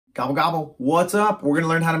Gobble gobble, what's up? We're gonna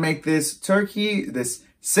learn how to make this turkey, this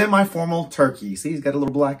semi-formal turkey. See, he's got a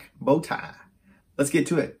little black bow tie. Let's get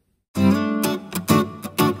to it.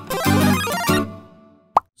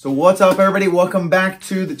 So what's up everybody? Welcome back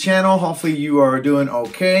to the channel. Hopefully you are doing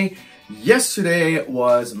okay. Yesterday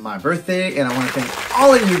was my birthday and I want to thank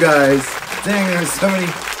all of you guys. Dang, there's so many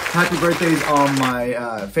happy birthdays on my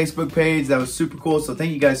Facebook page. That was super cool. So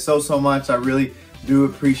thank you guys so much. I really do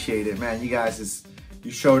appreciate it, man. You guys you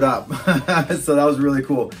showed up. So that was really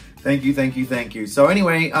cool. Thank you. So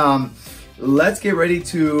anyway, let's get ready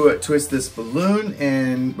to twist this balloon.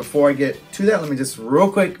 And before I get to that, let me just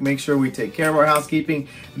real quick make sure we take care of our housekeeping.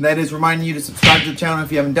 And that is reminding you to subscribe to the channel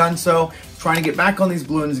if you haven't done so. Trying to get back on these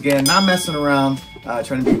balloons again, not messing around,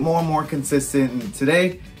 trying to be more and more consistent. And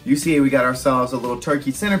today, you see we got ourselves a little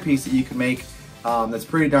turkey centerpiece that you can make that's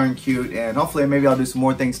pretty darn cute. And hopefully maybe I'll do some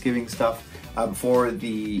more Thanksgiving stuff before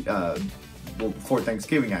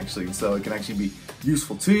Thanksgiving actually, so it can actually be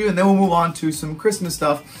useful to you. And then we'll move on to some Christmas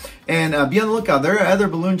stuff, and be on the lookout. There are other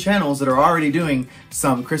balloon channels that are already doing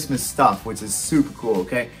some Christmas stuff, which is super cool.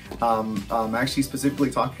 Okay, I'm actually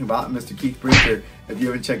specifically talking about Mr. Keith Brinker. If you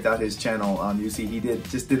haven't checked out his channel, you see he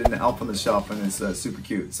just did an elf on the shelf, and it's super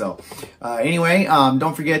cute. So anyway,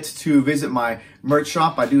 don't forget to visit my merch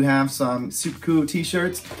shop. I do have some super cool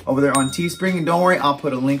t-shirts over there on Teespring, and don't worry, I'll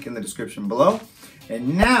put a link in the description below.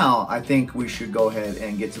 And now I think we should go ahead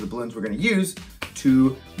and get to the balloons we're gonna use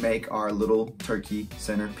to make our little turkey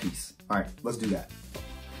centerpiece. All right, let's do that.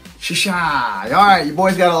 Shisha! All right, you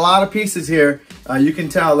boys got a lot of pieces here. You can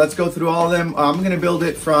tell, let's go through all of them. I'm gonna build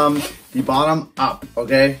it from the bottom up,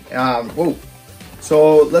 okay? Whoa.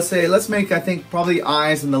 So let's make, I think, probably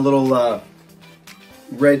eyes and the little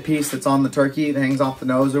red piece that's on the turkey that hangs off the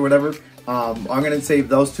nose or whatever. I'm gonna save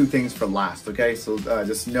those two things for last, okay? So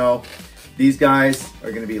just know, these guys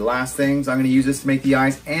are gonna be the last things. I'm gonna use this to make the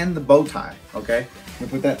eyes and the bow tie, okay? I'm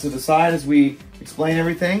gonna put that to the side as we explain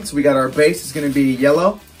everything. So we got our base is gonna be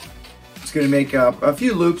yellow. It's gonna make a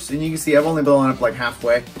few loops, and you can see I've only blown up like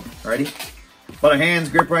halfway, alrighty? But a hand's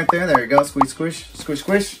grip right there, there you go, squeeze, squish, squish,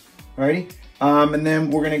 squish, alrighty? And then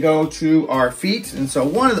we're gonna go to our feet, and so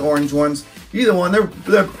one of the orange ones, either one,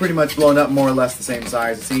 they're pretty much blown up more or less the same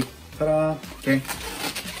size, see? Ta-da, okay.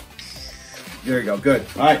 There you go, good,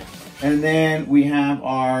 all right. And then we have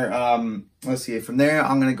our, let's see, from there,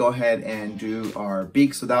 I'm gonna go ahead and do our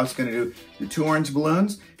beak. So that's gonna do the 2 orange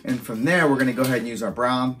balloons. And from there, we're gonna go ahead and use our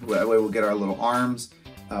brown. That way we'll get our little arms.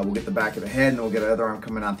 We'll get the back of the head, and we'll get our other arm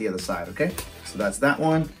coming out the other side, okay? So that's that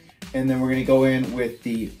one. And then we're gonna go in with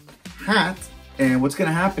the hat. And what's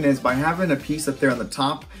gonna happen is by having a piece up there on the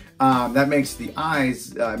top, that makes the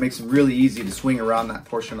eyes, makes it really easy to swing around that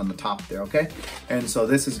portion on the top there, okay? And so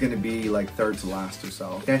this is gonna be like third to last or so,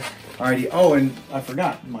 okay? Alrighty, oh, and I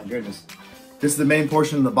forgot, my goodness. This is the main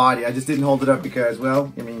portion of the body. I just didn't hold it up because,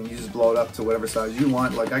 well, I mean, you just blow it up to whatever size you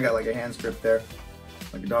want. Like I got like a hand strip there,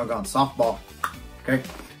 like a doggone softball, okay?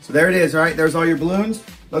 So there it is, all right? There's all your balloons.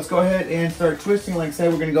 Let's go ahead and start twisting. Like I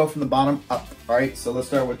said, we're gonna go from the bottom up, all right? So let's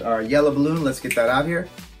start with our yellow balloon. Let's get that out here.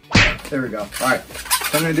 There we go, all right.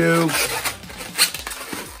 So I'm gonna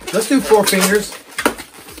let's do 4 fingers.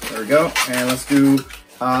 There we go. And let's do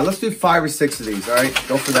 5 or 6 of these, all right?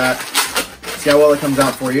 Go for that. See how well it comes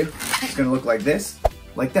out for you. It's gonna look like this,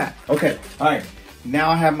 like that. Okay, all right. Now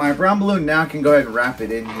I have my brown balloon. Now I can go ahead and wrap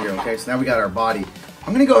it in here, okay? So now we got our body.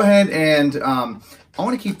 I'm gonna go ahead and, I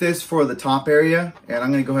wanna keep this for the top area, and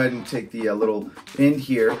I'm gonna go ahead and take the little end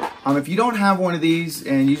here. If you don't have one of these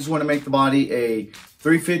and you just wanna make the body a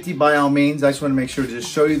 350, by all means, I just want to make sure to just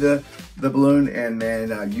show you the balloon, and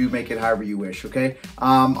then you make it however you wish, okay?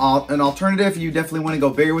 An alternative, you definitely want to go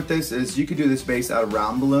bigger with this, is you could do this base out of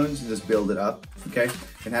round balloons and just build it up, okay?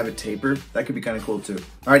 And have it taper. That could be kind of cool too.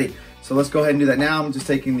 Alrighty, so let's go ahead and do that now. I'm just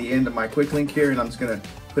taking the end of my quick link here, and I'm just going to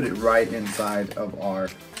put it right inside of our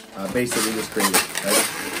base that we just created. Right?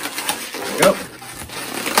 There we go.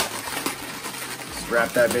 Just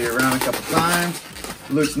wrap that baby around a couple times.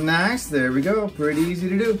 Looks nice, there we go, pretty easy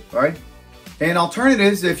to do, all right? And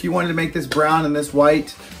alternatives, if you wanted to make this brown and this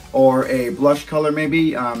white, or a blush color maybe,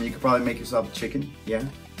 you could probably make yourself a chicken. Yeah,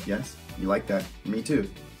 yes, you like that, me too.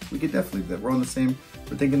 We could definitely do that, we're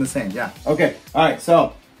thinking the same, yeah. Okay, all right,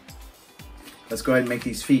 so, let's go ahead and make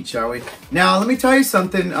these feet, shall we? Now, let me tell you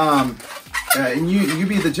something, and you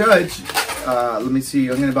be the judge. Let me see,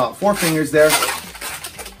 I'm gonna about 4 fingers there,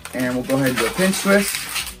 and we'll go ahead and do a pinch twist.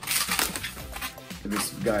 Give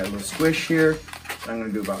this guy a little squish here. I'm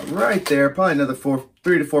gonna do about right there, probably another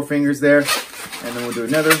 3 to 4 fingers there. And then we'll do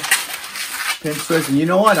another pinch twist. And you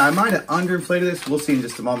know what? I might have underinflated this. We'll see in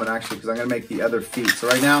just a moment actually, because I'm gonna make the other feet. So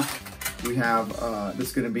right now we have, this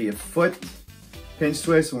is gonna be a foot pinch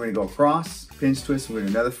twist, and we're gonna go across, pinch twist, and we're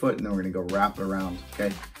gonna do another foot, and then we're gonna go wrap it around,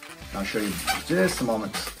 okay? I'll show you in just a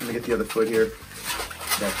moment. Let me get the other foot here.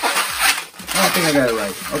 Okay. I think I got it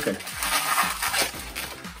right. Okay.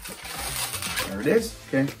 There it is.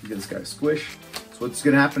 Okay, you get this guy to squish. So what's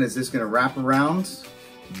gonna happen is this is gonna wrap around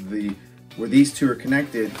where these two are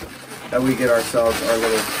connected. That we get ourselves our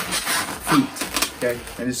little feet. Okay,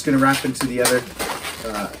 and it's gonna wrap into the other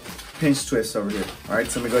pinch twist over here. All right,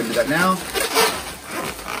 so I'm gonna go ahead and do that now.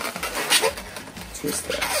 Twist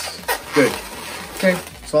that. Good. Okay,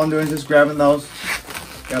 so all I'm doing is just grabbing those.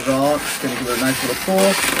 Grab it all. Just gonna give it a nice little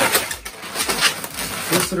pull.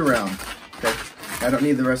 Twist it around. Okay. I don't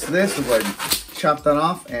need the rest of this. We'll go ahead and chop that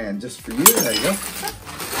off, and just for you, there you go.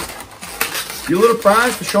 Your little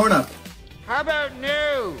prize for showing up. How about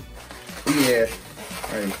new? Yeah.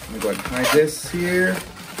 All right, let me go ahead and hide this here.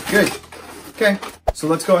 Good. Okay, so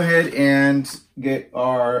let's go ahead and get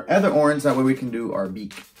our other orange. That way we can do our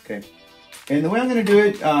beak. Okay. And the way I'm gonna do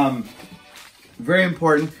it, very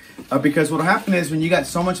important, because what'll happen is when you got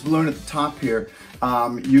so much balloon at the top here,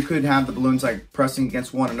 you could have the balloons like pressing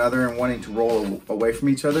against one another and wanting to roll away from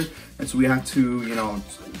each other. And so we have to, you know,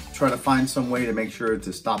 try to find some way to make sure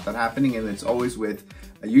to stop that happening. And it's always with,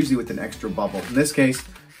 usually with an extra bubble. In this case,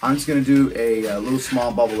 I'm just gonna do a little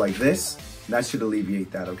small bubble like this. And that should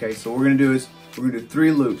alleviate that, okay? So what we're gonna do is, we're gonna do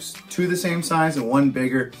 3 loops, 2 the same size and 1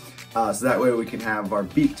 bigger. So that way we can have our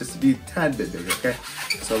beak just to be a tad bit bigger, okay?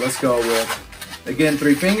 So let's go with, again,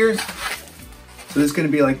 3 fingers. So this is gonna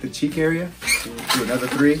be like the cheek area. Do another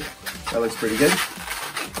 3. That looks pretty good.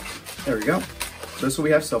 There we go. So that's what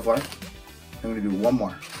we have so far. I'm gonna do 1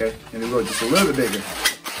 more, okay? And we'll go just a little bit bigger.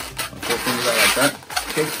 4 fingers out like that,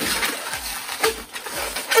 okay?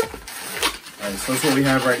 All right, so that's what we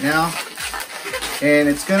have right now. And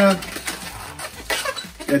it's gonna,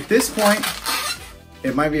 at this point,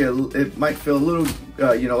 it might feel a little,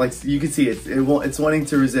 you know, like you can see it's wanting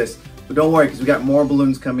to resist. But don't worry, because we got more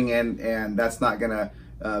balloons coming in, and that's not gonna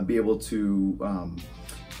be able to,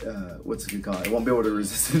 what's it called? It won't be able to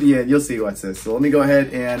resist in the end. You'll see what's this. So let me go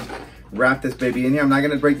ahead and wrap this baby in here. I'm not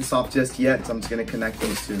gonna break this off just yet, so I'm just gonna connect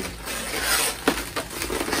those two.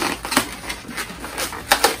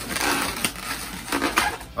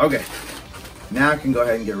 Okay, now I can go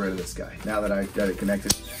ahead and get rid of this guy, now that I've got it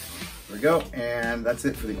connected. There we go, and that's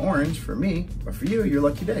it for the orange for me, but for you, your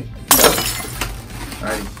lucky day.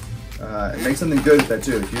 Alrighty, make something good with that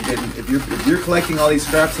too. If you're collecting all these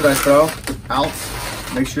scraps that I throw out,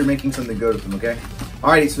 make sure you're making something good with them, okay?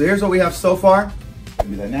 Alrighty, so here's what we have so far. I'll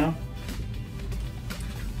do that now.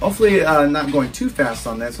 Hopefully, not going too fast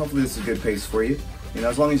on this. Hopefully this is a good pace for you. You know,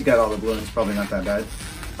 as long as you got all the balloons, probably not that bad.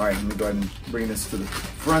 All right, let me go ahead and bring this to the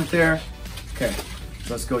front there. Okay,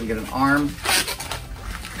 so let's go and get an arm.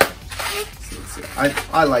 So let's see.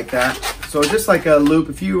 I like that. So just like a loop,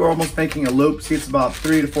 if you were almost making a loop, see it's about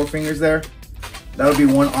 3 to 4 fingers there. That would be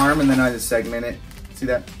 1 arm, and then I just segment it. See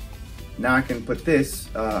that? Now I can put this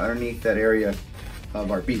underneath that area of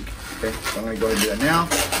our beak. Okay, so I'm gonna go ahead and do that now.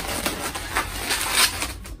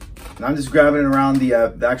 And I'm just grabbing it around the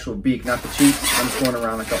actual beak, not the cheeks. I'm just going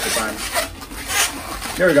around a couple times.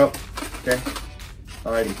 There we go. Okay.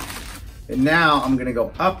 Alrighty. And now I'm gonna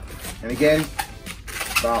go up, and again,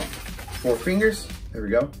 about 4 fingers. There we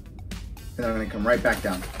go. And I'm gonna come right back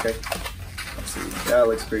down. Okay. Let's see. That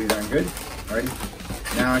looks pretty darn good. Alrighty.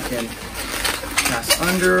 Now I can pass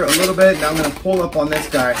under a little bit. Now I'm gonna pull up on this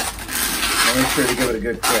guy and make sure to give it a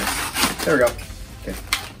good twist. There we go. Okay.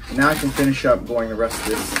 And now I can finish up going the rest of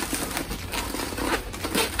this.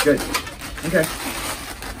 Good. Okay.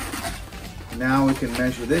 Now we can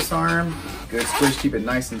measure this arm. Good squish, keep it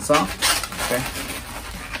nice and soft. Okay.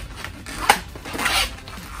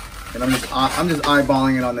 And I'm just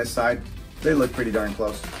eyeballing it on this side. They look pretty darn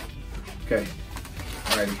close. Okay.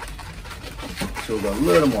 Alrighty. So we'll go a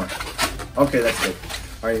little more. Okay, that's good.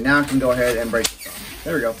 Alright, now I can go ahead and break this off.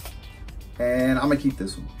 There we go. And I'm gonna keep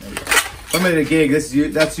this one. There we go. If I'm at a gig,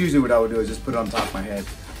 that's usually what I would do, is just put it on top of my head.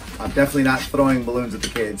 I'm definitely not throwing balloons at the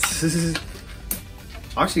kids.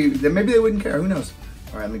 Actually, maybe they wouldn't care, who knows?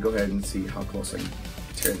 All right, let me go ahead and see how close I can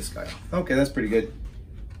tear this guy off. Okay, that's pretty good.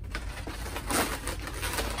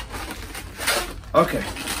 Okay,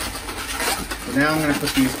 so now I'm gonna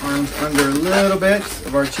put these arms under a little bit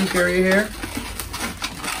of our cheek area here.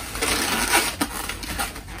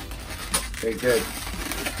 Okay, good.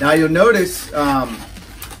 Now you'll notice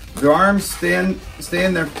the arms staying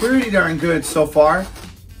there pretty darn good so far,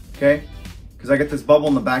 okay? Because I got this bubble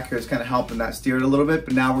in the back here, it's kind of helping that steer it a little bit,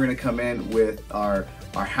 but now we're gonna come in with our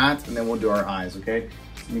hat, and then we'll do our eyes, okay?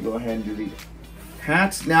 So let me go ahead and do the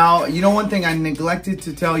hats. Now, you know one thing I neglected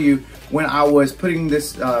to tell you when I was putting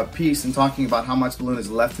this piece and talking about how much balloon is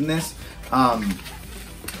left in this,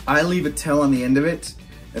 I leave a tail on the end of it.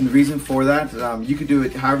 And the reason for that, you could do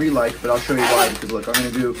it however you like, but I'll show you why. Because look, I'm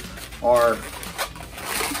gonna do our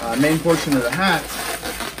main portion of the hat.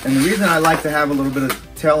 And the reason I like to have a little bit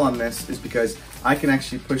of tail on this is because I can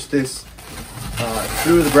actually push this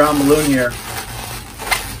through the brown balloon here.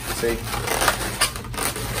 See?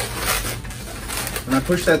 When I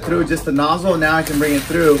push that through just the nozzle, now I can bring it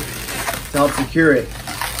through to help secure it.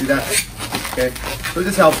 See that? Okay. So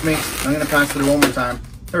this helps me. I'm gonna pass it through one more time.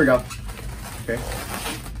 There we go. Okay.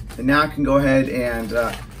 And now I can go ahead and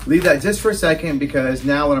leave that just for a second, because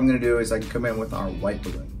now what I'm gonna do is I can come in with our white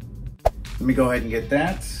balloon. Let me go ahead and get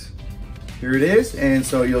that. Here it is. And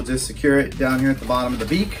so you'll just secure it down here at the bottom of the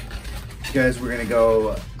beak, because we're gonna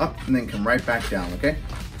go up and then come right back down, okay?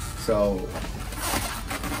 So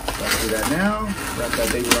let's do that now. Wrap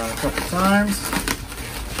that baby around a couple times.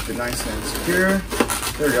 Keep it nice and secure.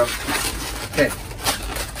 There we go. Okay.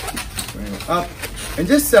 We're gonna go up. And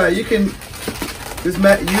just, you can just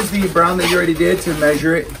use the brown that you already did to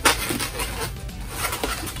measure it.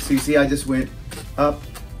 So you see I just went up,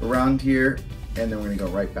 around here, and then we're gonna go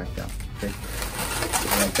right back down, okay?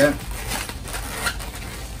 Like that.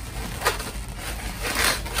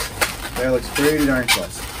 That looks pretty darn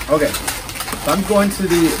close. Okay, so I'm going to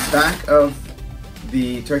the back of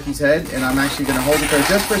the turkey's head, and I'm actually gonna hold it there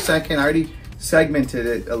just for a second. I already segmented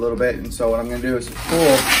it a little bit, and so what I'm gonna do is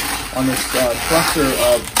pull on this cluster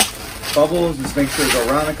of bubbles. Just make sure to go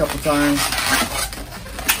around a couple times.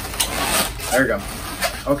 There we go.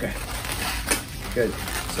 Okay, good.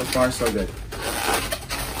 So far, so good.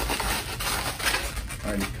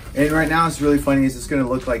 Alrighty. And right now, it's really funny. It's just gonna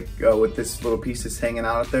look like with this little piece that's hanging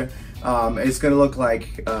out there. It's gonna look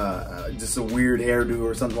like just a weird hairdo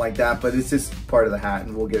or something like that, but it's just part of the hat,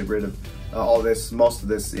 and we'll get rid of all this, most of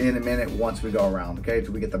this in a minute once we go around, okay?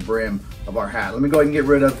 Till we get the brim of our hat. Let me go ahead and get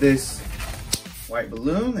rid of this white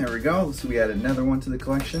balloon. There we go. Let's see, we add another one to the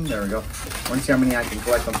collection. There we go. I want to see how many I can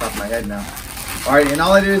collect on top of my head now. All right, and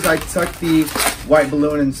all I did is I tucked the white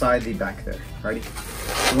balloon inside the back there. Ready?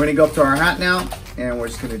 So we're gonna go up to our hat now, and we're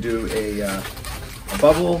just gonna do a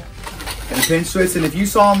bubble and a pinch twist. And if you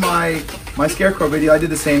saw my scarecrow video, I did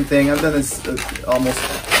the same thing. I've done this almost,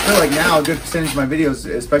 I feel like now a good percentage of my videos,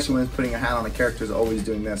 especially when it's putting a hat on a character, is always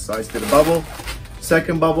doing this. So I just did a bubble,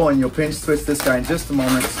 second bubble, and you'll pinch twist this guy in just a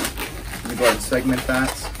moment. Let me go ahead and segment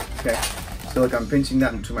that. Okay. So look, I'm pinching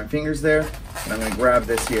that into my fingers there, and I'm gonna grab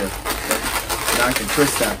this here. Okay. Now I can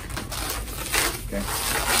twist that. Okay.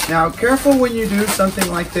 Now, careful when you do something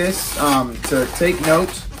like this to take note.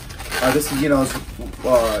 This is, you know,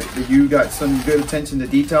 you got some good attention to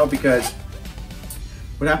detail, because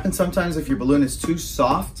what happens sometimes if your balloon is too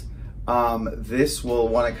soft, this will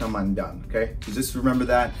want to come undone. Okay, so just remember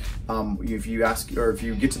that. If you ask, or if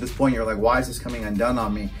you get to this point, you're like, why is this coming undone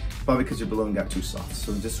on me? It's probably because your balloon got too soft.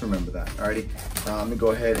 So just remember that. Alrighty, let me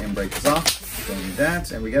go ahead and break this off. Don't need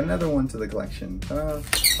that, and we got another one to the collection.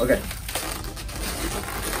 Okay.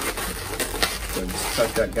 So just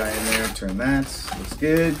tuck that guy in there, turn that, looks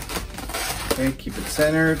good. Okay, keep it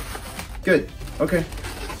centered. Good, okay.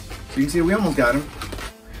 So you can see we almost got him.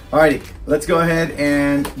 Alrighty, let's go ahead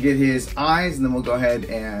and get his eyes, and then we'll go ahead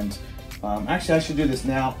and, actually I should do this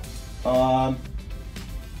now.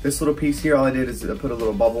 This little piece here, all I did is put a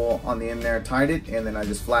little bubble on the end there, tied it, and then I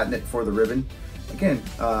just flattened it for the ribbon. Again,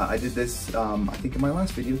 I did this, I think in my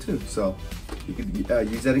last video too, so you could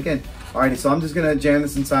use that again. Alrighty, so I'm just gonna jam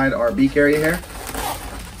this inside our beak area here.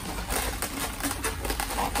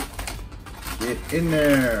 Get in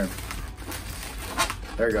there.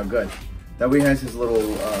 There we go, good. That way he has his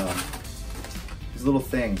little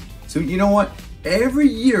thing. So you know what? Every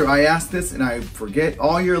year I ask this and I forget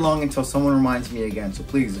all year long until someone reminds me again. So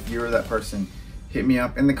please, if you're that person, hit me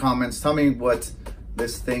up in the comments. Tell me what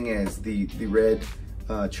this thing is, the red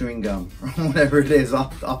chewing gum or whatever it is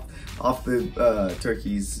off the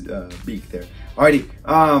turkey's beak there. Alrighty,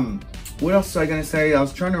 what else was I gonna say? I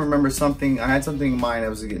was trying to remember something. I had something in mind. I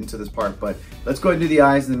was getting to this part, but let's go ahead and do the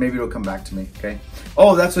eyes, and then maybe it'll come back to me. Okay.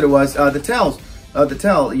 Oh, that's what it was. The tails. The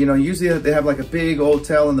tail. You know, usually they have like a big old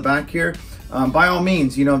tail in the back here. By all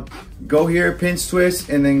means, you know, go here, pinch twist,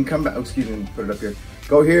 and then come back. Oh, excuse me. Put it up here.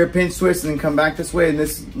 Go here, pinch twist, and then come back this way, and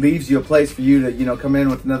this leaves you a place for you to, you know, come in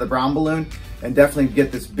with another brown balloon and definitely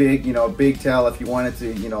get this big, you know, big tail if you want it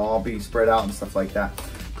to, you know, all be spread out and stuff like that.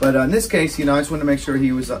 But in this case, you know, I just wanted to make sure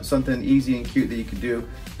he was something easy and cute that you could do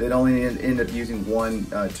that only end up using one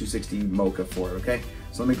 260 mocha for, okay?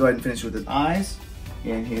 So let me go ahead and finish with his eyes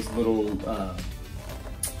and his little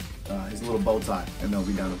bow tie, and they'll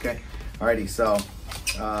be done, okay? Alrighty, so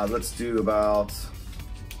let's do about,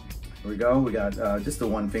 here we go. We got just the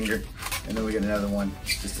one finger, and then we get another one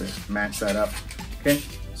just to match that up. Okay,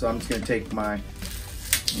 so I'm just gonna take my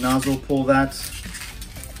nozzle, pull that,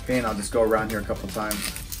 okay, and I'll just go around here a couple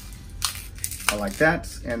times. I like that,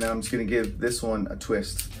 and then I'm just gonna give this one a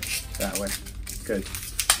twist that way. Good,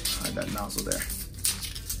 hide that nozzle there.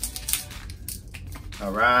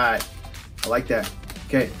 All right, I like that.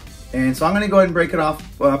 Okay, and so I'm gonna go ahead and break it off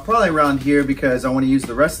probably around here because I wanna use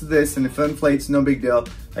the rest of this, and if it inflates, no big deal.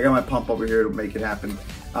 I got my pump over here to make it happen.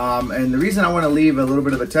 And the reason I wanna leave a little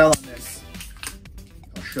bit of a tail on this,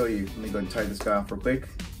 I'll show you. Let me go ahead and tie this guy off real quick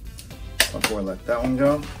before I let that one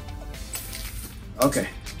go. Okay.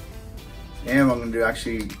 And what I'm gonna do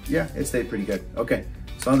actually, yeah, it stayed pretty good. Okay,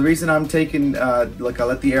 so the reason I'm taking, like I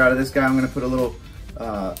let the air out of this guy, I'm gonna put a little,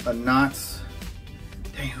 a knot.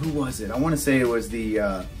 Dang, who was it? I wanna say it was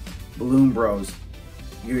the Balloon Bros.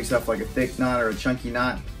 Give yourself like a thick knot or a chunky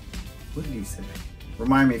knot. What did he say?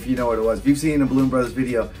 Remind me if you know what it was. If you've seen the Balloon Brothers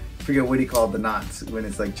video, I forget what he called the knots when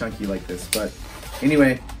it's like chunky like this. But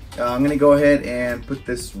anyway, I'm gonna go ahead and put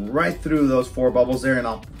this right through those 4 bubbles there, and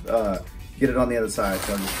I'll get it on the other side.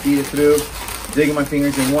 So I'll just feed it through, digging my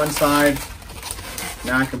fingers in one side.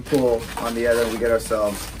 Now I can pull on the other. We get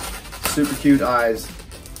ourselves super cute eyes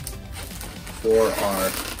for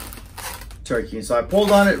our turkey. So I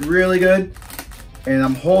pulled on it really good, and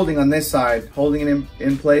I'm holding on this side, holding it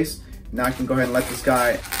in place. Now I can go ahead and let this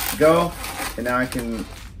guy go, and now I can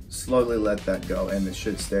slowly let that go, and it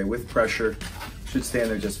should stay with pressure. Should stay in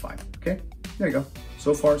there just fine. Okay, there you go.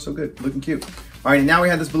 So far, so good. Looking cute. All right, now we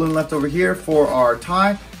have this balloon left over here for our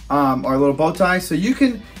tie, our little bow tie. So you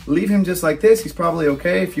can leave him just like this. He's probably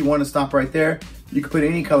okay. If you want to stop right there, you can put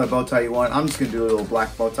any color bow tie you want. I'm just gonna do a little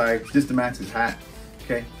black bow tie just to match his hat.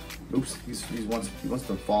 Okay. Oops, he wants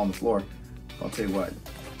to fall on the floor. I'll tell you what,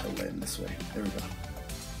 I'll lay him this way. There we go.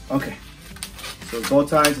 Okay. So the bow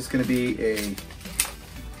tie is just gonna be a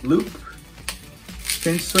loop,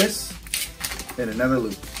 pinch twist, and another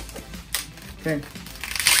loop. Okay.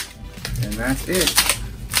 And that's it.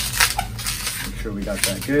 Make sure we got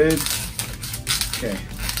that good. Okay,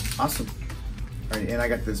 awesome. All right, and I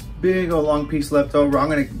got this big old long piece left over. I'm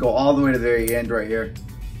gonna go all the way to the very end right here.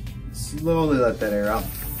 Slowly let that air out.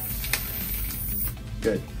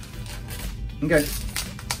 Good. Okay.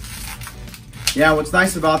 Yeah, what's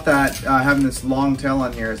nice about that, having this long tail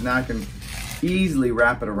on here, is now I can easily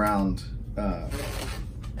wrap it around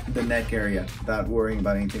the neck area without worrying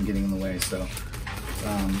about anything getting in the way. So.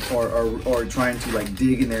 Or trying to like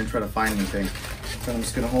dig in there and try to find anything. So I'm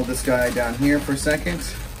just gonna hold this guy down here for a second.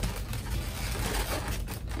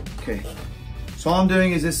 Okay. So all I'm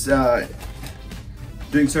doing is just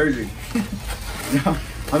doing surgery. Now,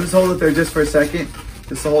 I'm just holding it there just for a second,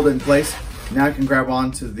 just to hold it in place. Now I can grab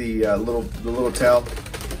onto the little tail,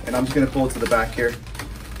 and I'm just gonna pull it to the back here.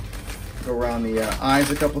 Go around the eyes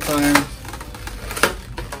a couple times.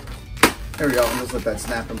 There we go. And just let that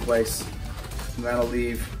snap in place. And that'll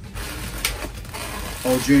leave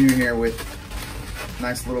old Junior here with a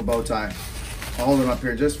nice little bow tie. I'll hold him up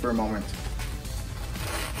here just for a moment.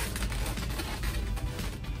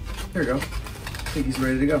 There we go. I think he's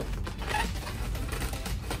ready to go.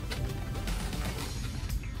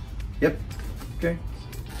 Yep. Okay.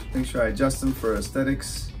 Make sure I adjust him for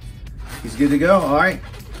aesthetics. He's good to go. All right.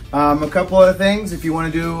 A couple other things. If you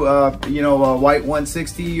want to do, you know, a white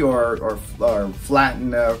 160 or flat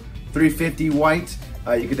and 350 white,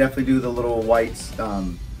 you could definitely do the little white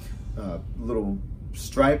little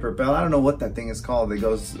stripe or bell. I don't know what that thing is called. That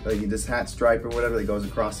goes, this hat stripe or whatever that goes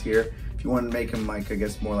across here. If you want to make him like, I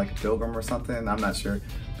guess more like a pilgrim or something, I'm not sure.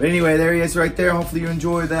 But anyway, there he is right there. Hopefully you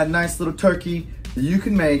enjoy that nice little turkey that you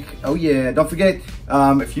can make. Oh yeah, don't forget,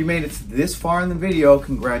 if you made it this far in the video,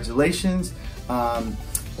 congratulations. Why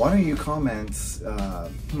don't you comment,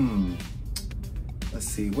 let's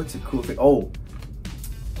see, what's a cool thing? Oh,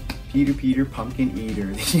 Peter Pumpkin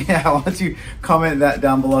Eater. Yeah, why don't you comment that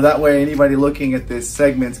down below? That way anybody looking at this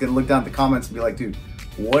segment is gonna look down at the comments and be like, dude,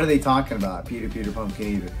 what are they talking about? Peter Pumpkin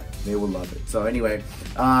Eater. They will love it. So anyway,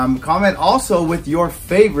 comment also with your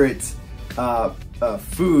favorite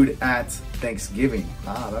food at Thanksgiving.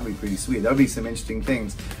 That'd be pretty sweet. That'd be some interesting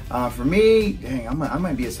things. For me, dang, I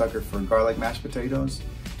might be a sucker for garlic mashed potatoes.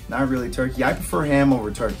 Not really turkey. I prefer ham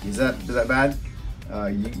over turkey. Is that bad?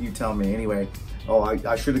 You tell me. Anyway, oh,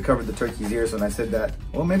 I should have covered the turkey's ears when I said that.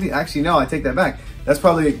 Well, maybe, actually, no, I take that back. That's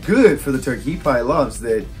probably good for the turkey. He probably loves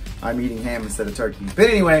that I'm eating ham instead of turkey. But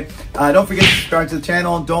anyway, don't forget to subscribe to the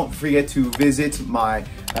channel. Don't forget to visit my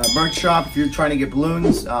merch shop if you're trying to get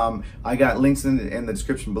balloons. I got links in the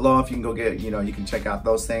description below if you can go get, you can check out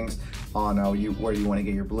those things on where you want to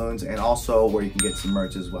get your balloons, and also where you can get some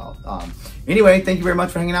merch as well. Anyway, thank you very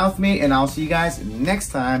much for hanging out with me, and I'll see you guys next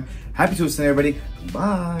time. Happy Twisting, everybody.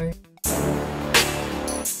 Bye.